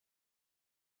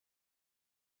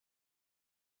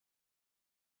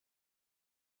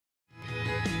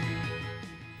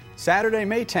Saturday,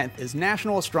 May 10th is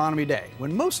National Astronomy Day,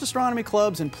 when most astronomy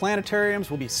clubs and planetariums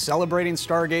will be celebrating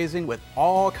stargazing with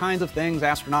all kinds of things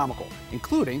astronomical,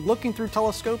 including looking through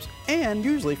telescopes and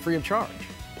usually free of charge.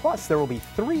 Plus, there will be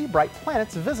 3 bright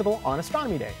planets visible on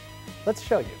Astronomy Day. Let's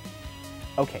show you.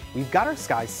 Okay, we've got our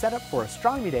skies set up for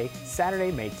Astronomy Day,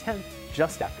 Saturday, May 10th,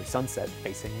 just after sunset,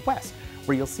 facing west,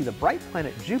 where you'll see the bright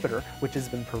planet Jupiter, which has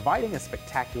been providing a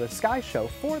spectacular sky show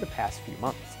for the past few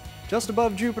months. Just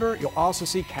above Jupiter, you'll also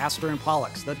see Castor and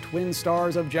Pollux, the twin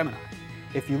stars of Gemini.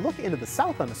 If you look into the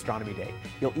south on Astronomy Day,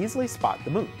 you'll easily spot the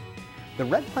moon. The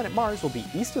red planet Mars will be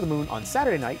east of the moon on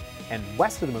Saturday night and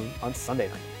west of the moon on Sunday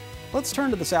night. Let's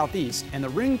turn to the southeast, and the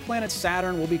ring planet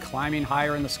Saturn will be climbing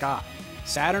higher in the sky.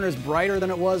 Saturn is brighter than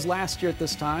it was last year at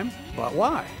this time, but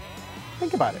why?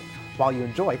 Think about it, while you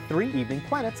enjoy 3 evening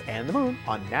planets and the moon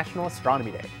on National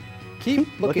Astronomy Day.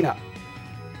 Keep looking up.